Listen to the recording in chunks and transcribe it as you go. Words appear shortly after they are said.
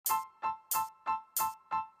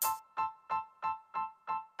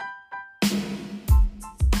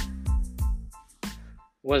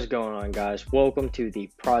What's going on, guys? Welcome to the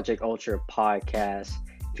Project Ultra podcast.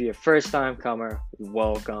 If you're a first time comer,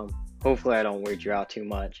 welcome. Hopefully, I don't weird you out too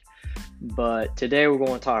much. But today, we're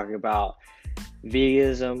going to talk about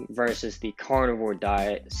veganism versus the carnivore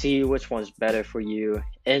diet, see which one's better for you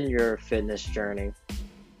in your fitness journey.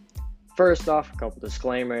 First off, a couple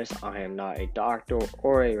disclaimers. I am not a doctor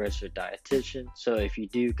or a registered dietitian, so if you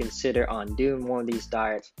do consider on doing one of these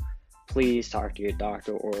diets, please talk to your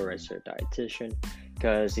doctor or a registered dietitian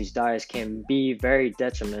because these diets can be very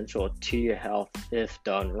detrimental to your health if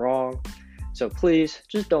done wrong. So please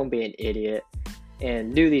just don't be an idiot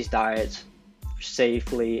and do these diets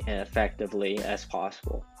safely and effectively as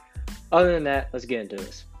possible. Other than that, let's get into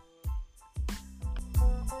this.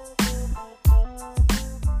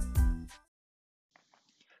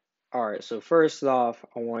 Alright, so first off,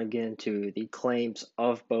 I want to get into the claims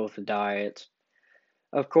of both diets.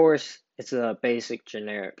 Of course, it's a basic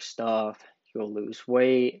generic stuff. You'll lose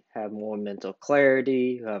weight, have more mental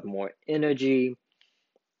clarity, you have more energy.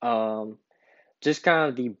 Just kind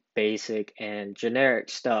of the basic and generic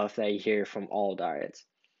stuff that you hear from all diets.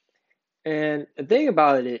 And the thing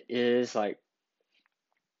about it is,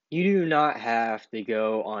 you do not have to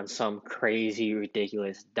go on some crazy,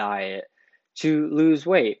 ridiculous diet to lose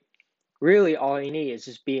weight. Really, all you need is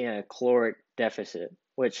just be in a caloric deficit,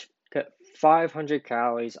 which cut 500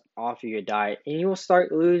 calories off of your diet, and you will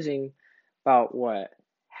start losing about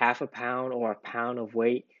half a pound or a pound of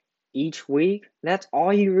weight each week. That's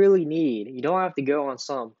all you really need. You don't have to go on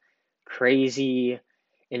some crazy,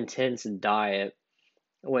 intense diet,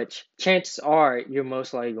 which chances are you're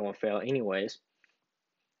most likely going to fail anyways.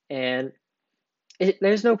 And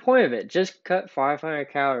there's no point of it. Just cut 500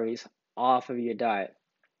 calories off of your diet.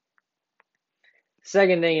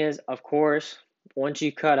 Second thing is, of course, once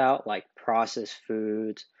you cut out like processed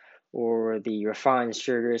foods or the refined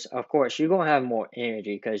sugars, of course, you're going to have more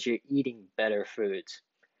energy because you're eating better foods.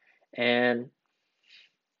 And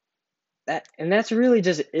that's really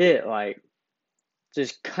just it. Like,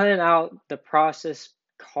 just cutting out the processed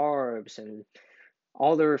carbs and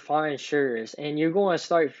all the refined sugars, and you're going to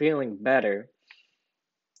start feeling better.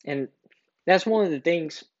 And that's one of the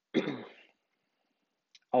things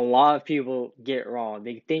a lot of people get wrong.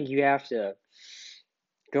 They think you have to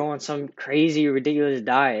go on some crazy, ridiculous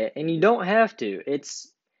diet, and you don't have to.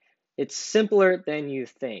 It's simpler than you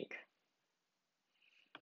think.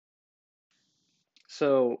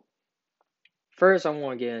 So, first, I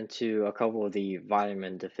want to get into a couple of the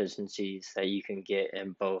vitamin deficiencies that you can get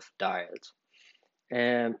in both diets.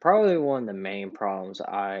 And probably one of the main problems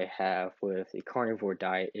I have with the carnivore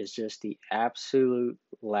diet is just the absolute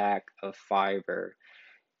lack of fiber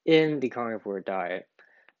in the carnivore diet.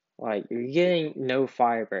 Like, you're getting no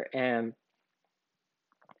fiber. And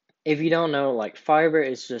if you don't know, like, fiber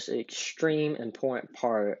is just an extreme important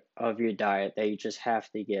part of your diet that you just have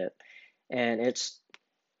to get. And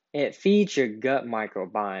it feeds your gut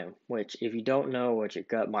microbiome, which if you don't know what your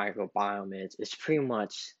gut microbiome is, it's pretty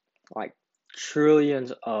much like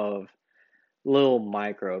trillions of little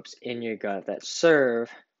microbes in your gut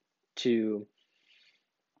to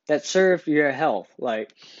that serve your health.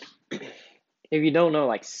 Like, if you don't know,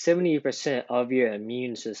 like 70% of your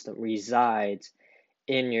immune system resides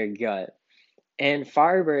in your gut. And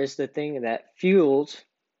fiber is the thing that fuels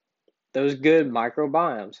those good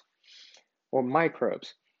microbiomes or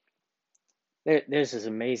microbes. There's this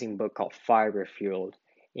amazing book called Fiber Fueled.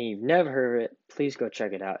 And you've never heard of it, please go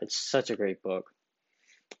check it out. It's such a great book.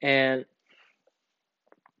 And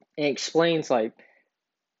it explains like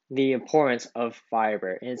the importance of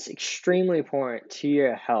fiber. And it's extremely important to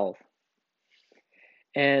your health.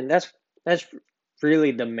 And that's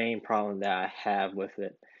really the main problem that I have with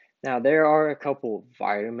it. Now, there are a couple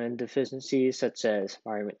vitamin deficiencies, such as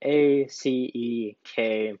vitamin A, C, E,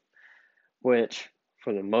 K, which,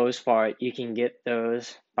 for the most part, you can get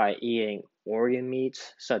those by eating organ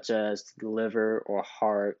meats, such as the liver or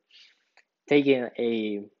heart. Taking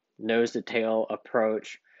a nose to tail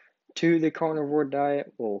approach to the carnivore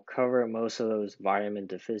diet will cover most of those vitamin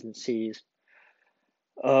deficiencies.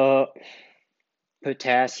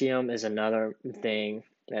 Potassium is another thing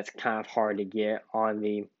that's kind of hard to get on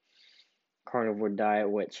the carnivore diet,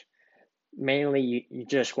 which mainly you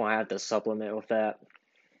just want to have to supplement with that.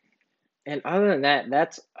 And other than that,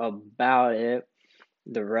 that's about it.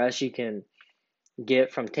 The rest you can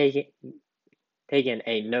get from taking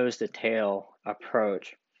a nose to tail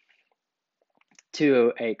approach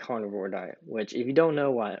to a carnivore diet, which if you don't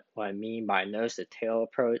know what I mean by nose to tail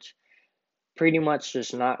approach, pretty much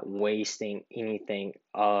just not wasting anything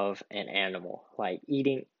of an animal, like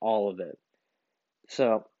eating all of it.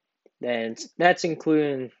 So then that's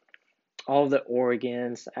including all the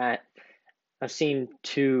organs. I've seen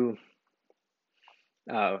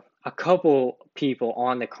a couple people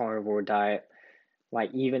on the carnivore diet,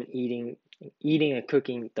 like even eating and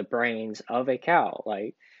cooking the brains of a cow.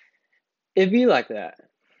 Like it'd be like that.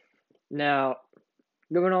 Now,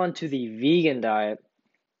 going on to the vegan diet,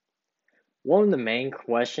 one of the main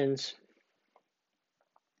questions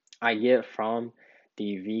I get from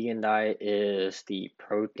the vegan diet is the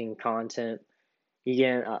protein content. You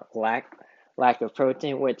get a lack of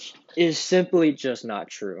protein, which is simply just not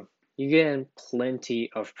true. You get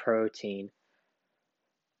plenty of protein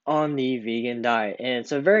on the vegan diet, and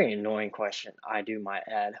it's a very annoying question, I do might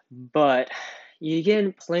add, but you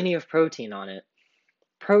get plenty of protein on it.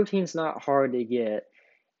 Protein's not hard to get,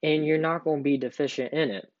 and you're not going to be deficient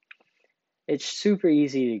in it. It's super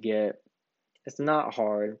easy to get. It's not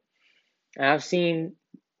hard. And I've seen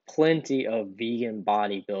plenty of vegan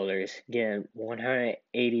bodybuilders getting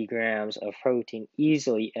 180 grams of protein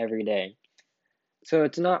easily every day. So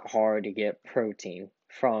it's not hard to get protein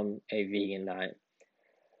from a vegan diet.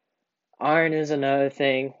 Iron is another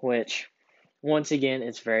thing, which once again,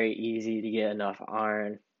 it's very easy to get enough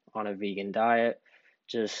iron on a vegan diet.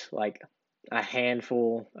 Just like a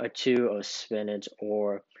handful or two of spinach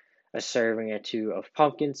or a serving or two of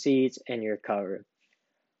pumpkin seeds, and you're covered.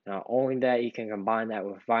 Not only that, you can combine that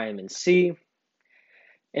with vitamin C,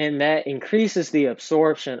 and that increases the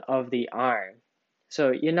absorption of the iron.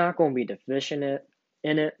 So you're not going to be deficient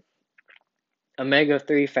in it.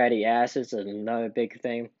 Omega-3 fatty acids is another big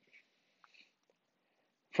thing.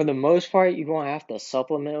 For the most part, you're going to have to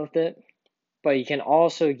supplement with it, but you can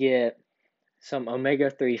also get some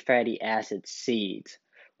omega-3 fatty acid seeds,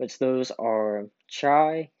 which those are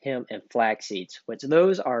chai, hemp, and flax seeds, which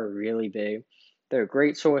those are really big. They're a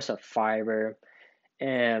great source of fiber,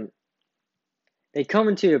 and they come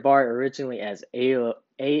into your body originally as ALA,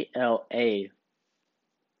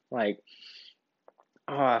 like,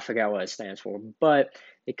 oh, I forgot what it stands for, but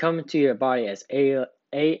they come into your body as ALA,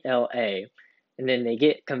 and then they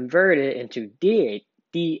get converted into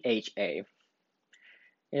DHA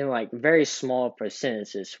in like very small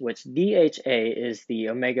percentages, which DHA is the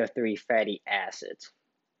omega-3 fatty acids.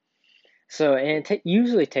 So, and it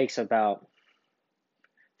usually takes about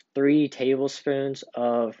 3 tablespoons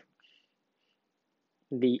of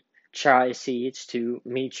the chia seeds to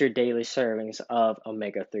meet your daily servings of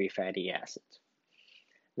omega-3 fatty acids.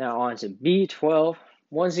 Now on to B12.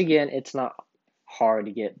 Once again, it's not hard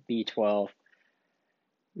to get B12.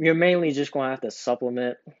 You're mainly just going to have to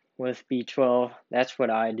supplement with B12. That's what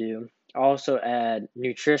I do. I also add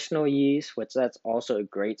nutritional yeast, which that's also a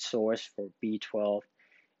great source for B12,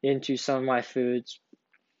 into some of my foods.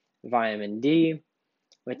 Vitamin D,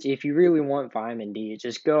 which if you really want vitamin D,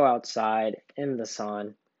 just go outside in the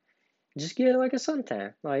sun. Just get like a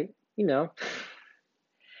suntan, like, you know.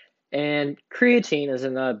 And creatine is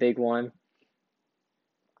another big one.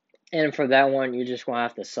 And for that one, you're just going to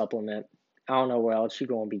have to supplement. I don't know where else you're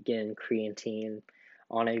going to be getting creatine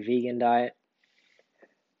on a vegan diet.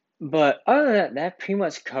 But other than that, that pretty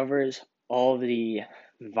much covers all the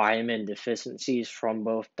vitamin deficiencies from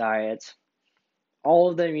both diets. All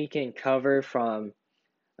of them you can cover from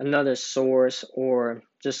another source or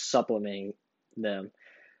just supplementing them.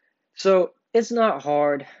 So it's not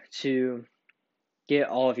hard to get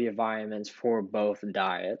all of your vitamins for both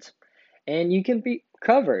diets, and you can be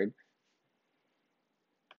covered.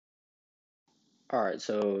 All right,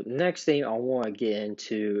 so next thing I want to get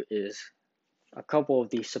into is a couple of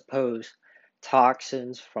the supposed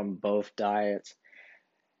toxins from both diets.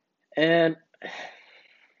 And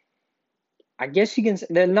I guess you can say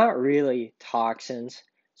they're not really toxins,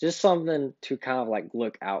 just something to kind of like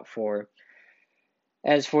look out for.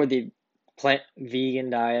 As for the plant vegan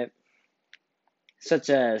diet, such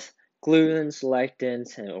as glutens,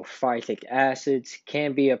 lectins, and phytic acids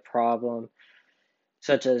can be a problem,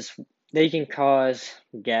 such as they can cause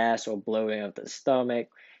gas or bloating of the stomach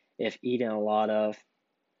if eaten a lot of.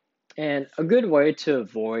 And a good way to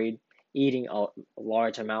avoid eating a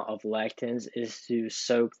large amount of lectins is to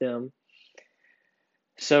soak and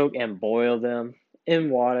boil them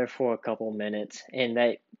in water for a couple minutes, and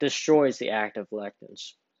that destroys the active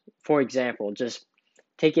lectins. For example, just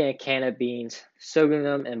taking a can of beans, soaking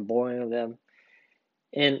them and boiling them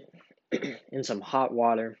in in some hot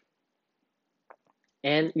water,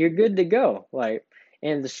 and you're good to go. Like,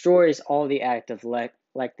 and destroys all the active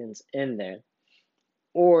lectins in there.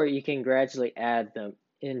 Or you can gradually add them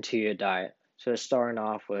into your diet. So starting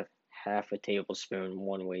off with half a tablespoon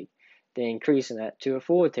one week, then increasing that to a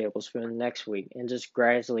full tablespoon next week, and just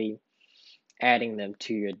gradually adding them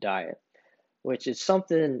to your diet. which is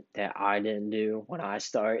something that I didn't do when I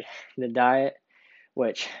started the diet,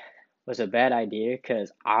 which was a bad idea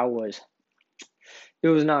because it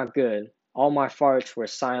was not good. All my farts were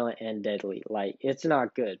silent and deadly. Like, it's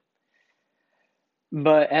not good.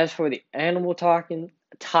 But as for the animal toxins,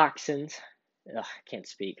 ugh, I can't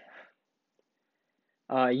speak.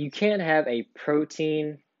 You can't have a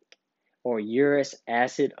protein or uric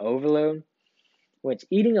acid overload, which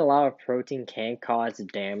eating a lot of protein can cause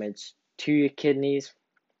damage to your kidneys.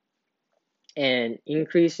 And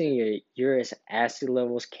increasing your uric acid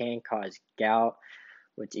levels can cause gout,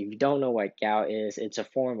 which, if you don't know what gout is, it's a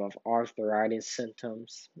form of arthritis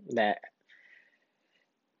symptoms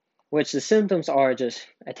which the symptoms are just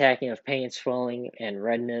attacking of pain, swelling, and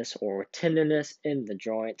redness or tenderness in the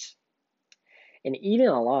joints. And eating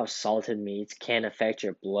a lot of salted meats can affect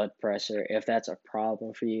your blood pressure if that's a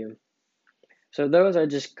problem for you. So those are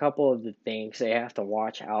just a couple of the things they have to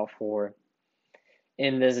watch out for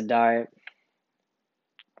in this diet.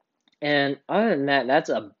 And other than that, that's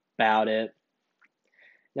about it.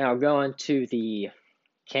 Now going to the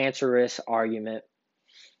cancerous argument.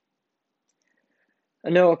 I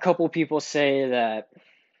know a couple people say that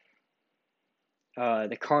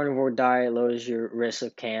the carnivore diet lowers your risk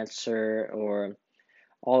of cancer or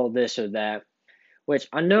all of this or that, which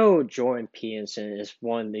I know Jordan Peterson is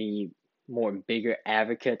one of the more bigger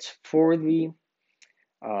advocates for the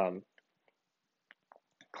um,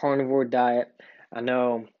 carnivore diet. I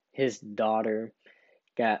know his daughter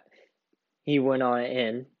he went on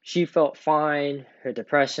and she felt fine. Her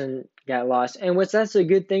depression got lost, and that's a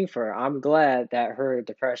good thing for her. I'm glad that her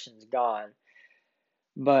depression's gone.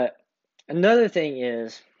 But another thing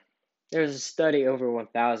is, there's a study over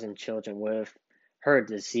 1,000 children with her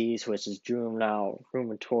disease, which is juvenile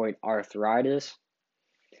rheumatoid arthritis.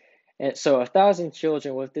 And so 1,000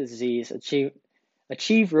 children with the disease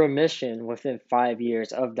achieve remission within 5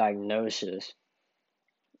 years of diagnosis,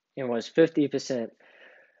 and was 50%.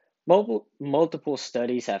 Multiple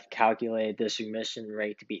studies have calculated this remission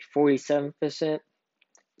rate to be 47%.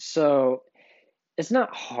 So it's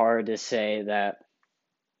not hard to say that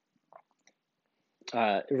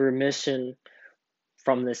remission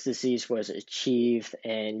from this disease was achieved,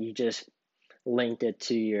 and you just linked it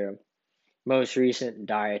to your most recent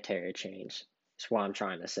dietary change. That's what I'm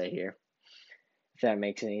trying to say here, if that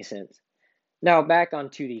makes any sense. Now, back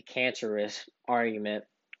onto the cancerous argument.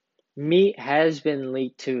 Meat has been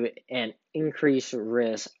linked to an increased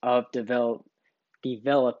risk of developing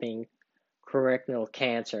colorectal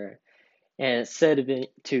cancer, and it's said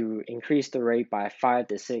to increase the rate by 5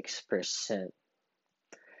 to 6%.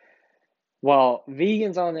 While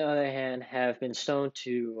vegans, on the other hand, have been shown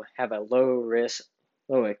to have a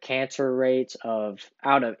lower cancer rates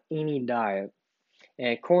out of any diet.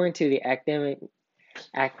 And according to the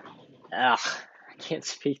I can't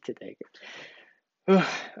speak today.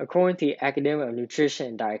 According to the Academy of Nutrition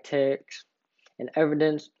and Dietetics, and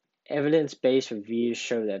evidence-based reviews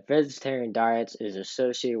show that vegetarian diets is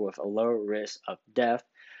associated with a lower risk of death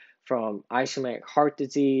from ischemic heart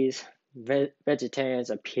disease.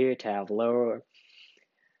 Vegetarians appear to have low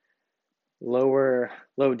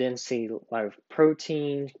density live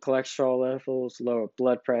protein, cholesterol levels, lower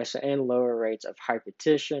blood pressure, and lower rates of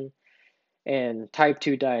hypertension and type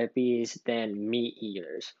 2 diabetes than meat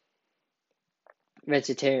eaters.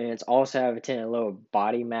 Vegetarians also have a lower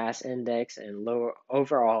body mass index and lower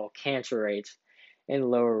overall cancer rates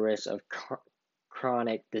and lower risk of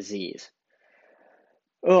chronic disease.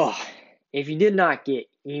 Ugh, if you did not get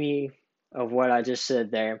any of what I just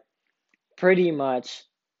said there, pretty much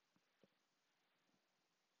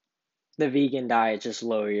the vegan diet just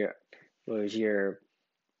lowers your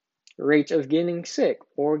rates of getting sick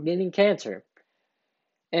or getting cancer.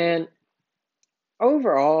 And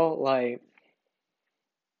overall, like,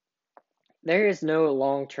 there is no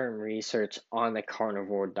long-term research on the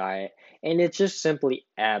carnivore diet, and it's just simply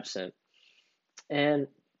absent. And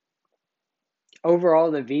overall,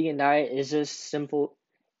 the vegan diet is just simple.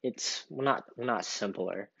 It's not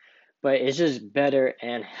simpler, but it's just better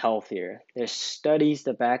and healthier. There's studies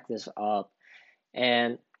to back this up,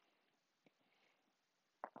 and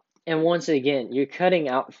once again, you're cutting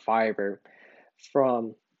out fiber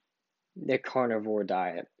from the carnivore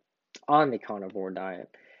diet, on the carnivore diet,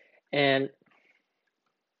 and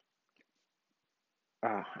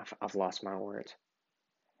I've lost my words.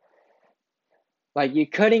 Like, you're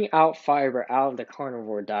cutting out fiber out of the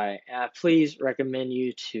carnivore diet, and I please recommend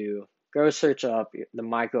you to go search up the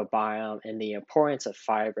microbiome and the importance of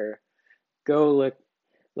fiber. Go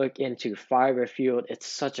look into Fiber Fueled. It's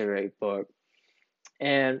such a great book.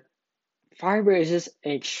 And fiber is just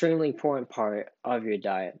an extremely important part of your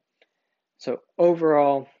diet. So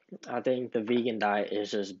overall, I think the vegan diet is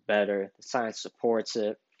just better. The science supports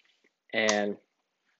it, and